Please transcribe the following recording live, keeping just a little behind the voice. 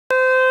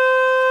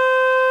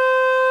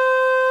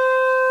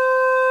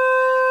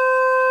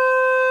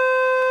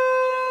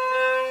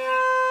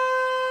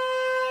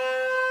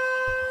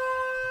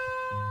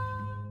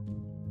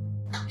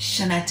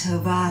Shana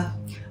Tova.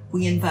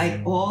 We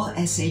invite all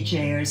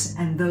SAJers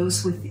and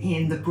those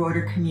within the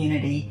broader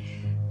community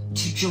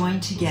to join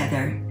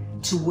together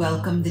to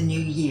welcome the new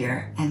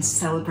year and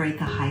celebrate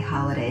the high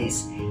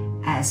holidays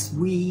as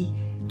we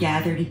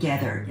gather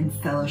together in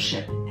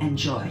fellowship and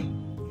joy.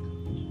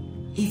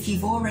 If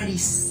you've already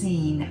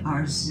seen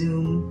our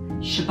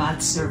Zoom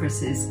Shabbat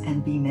services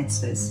and Bar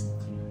Mitzvahs,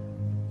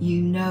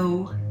 you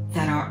know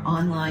that our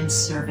online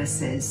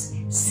services,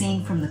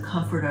 seen from the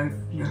comfort of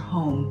your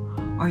home,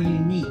 are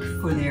unique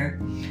for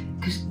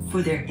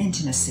their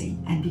intimacy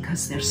and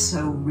because they're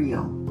so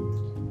real.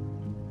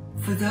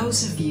 For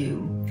those of you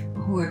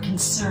who are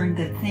concerned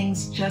that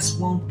things just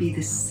won't be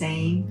the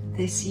same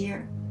this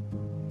year,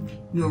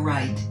 you're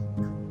right,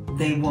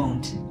 they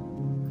won't.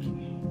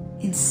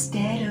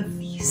 Instead of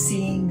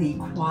seeing the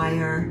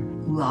choir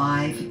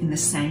live in the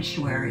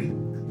sanctuary,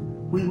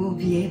 we will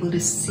be able to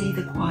see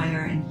the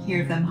choir and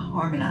hear them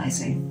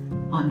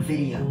harmonizing on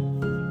video.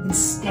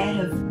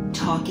 Instead of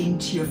talking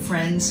to your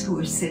friends who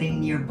are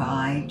sitting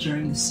nearby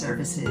during the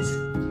services,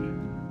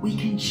 we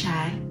can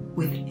chat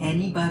with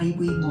anybody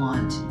we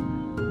want,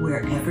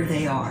 wherever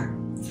they are,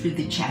 through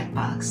the chat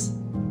box.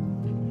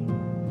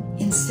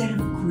 Instead of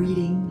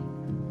greeting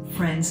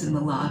friends in the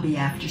lobby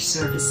after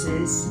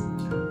services,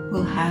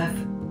 we'll have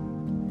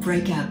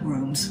breakout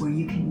rooms where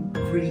you can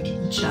greet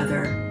each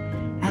other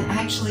and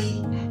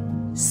actually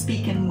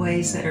speak in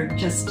ways that are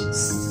just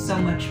so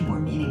much more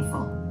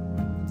meaningful.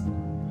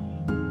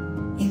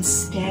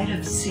 Instead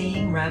of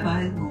seeing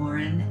Rabbi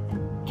Lauren,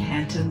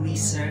 Cantor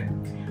Lisa,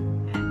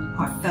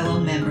 our fellow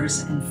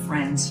members and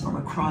friends from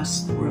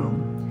across the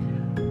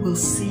room, we'll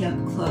see up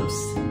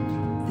close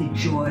the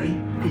joy,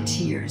 the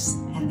tears,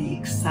 and the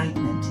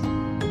excitement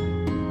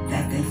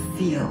that they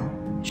feel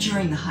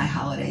during the high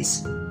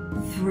holidays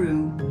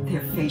through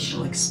their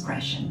facial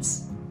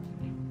expressions.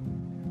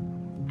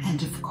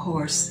 And of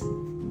course,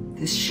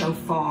 the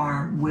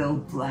shofar will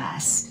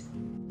blast.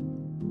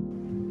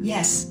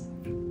 Yes,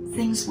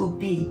 things will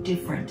be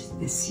different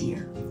this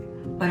year,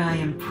 but I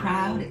am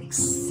proud,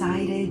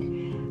 excited,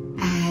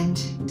 and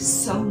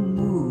so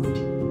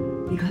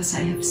moved because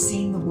I have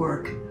seen the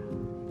work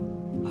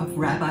of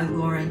Rabbi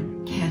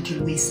Lauren,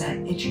 Cantor Lisa,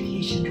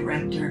 Education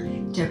Director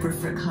Deborah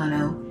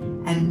Fricano,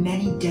 and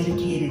many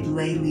dedicated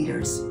lay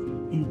leaders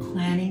in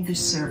planning the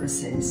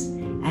services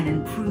and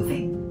in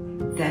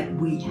proving that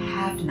we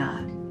have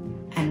not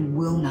and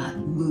will not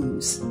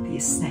lose the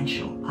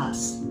essential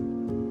us.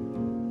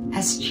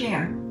 As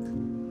chair,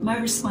 my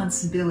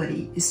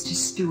responsibility is to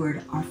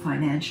steward our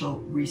financial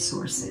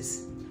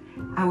resources.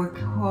 Our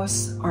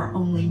costs are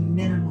only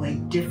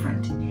minimally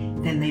different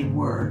than they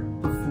were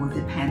before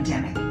the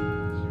pandemic.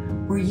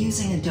 We're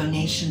using a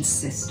donation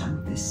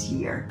system this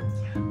year,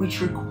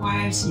 which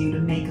requires you to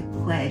make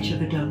a pledge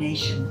of a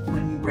donation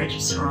when you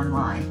register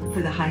online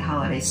for the high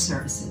holiday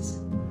services.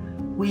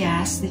 We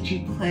ask that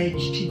you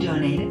pledge to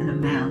donate an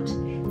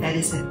amount that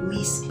is at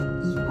least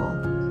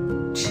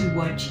equal to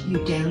what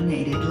you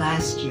donated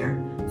last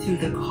year through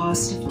the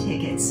cost of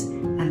tickets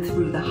and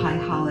through the high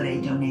holiday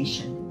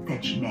donation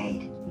that you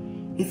made.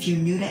 If you're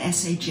new to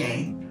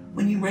SAJ,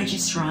 when you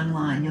register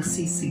online, you'll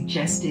see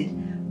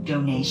suggested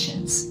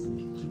donations.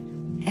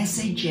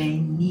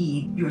 SAJ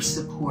need your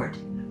support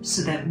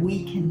so that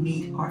we can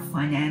meet our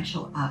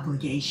financial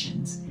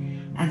obligations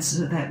and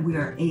so that we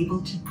are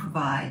able to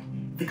provide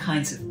the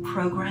kinds of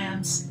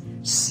programs,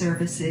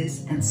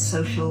 services, and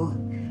social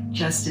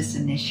justice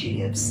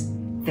initiatives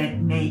that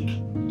make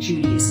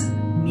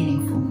Judaism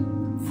meaningful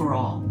for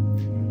all.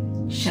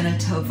 Shana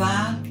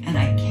Tova, and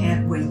I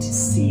can't wait to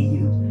see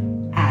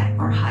you at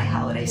our high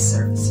holiday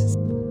services.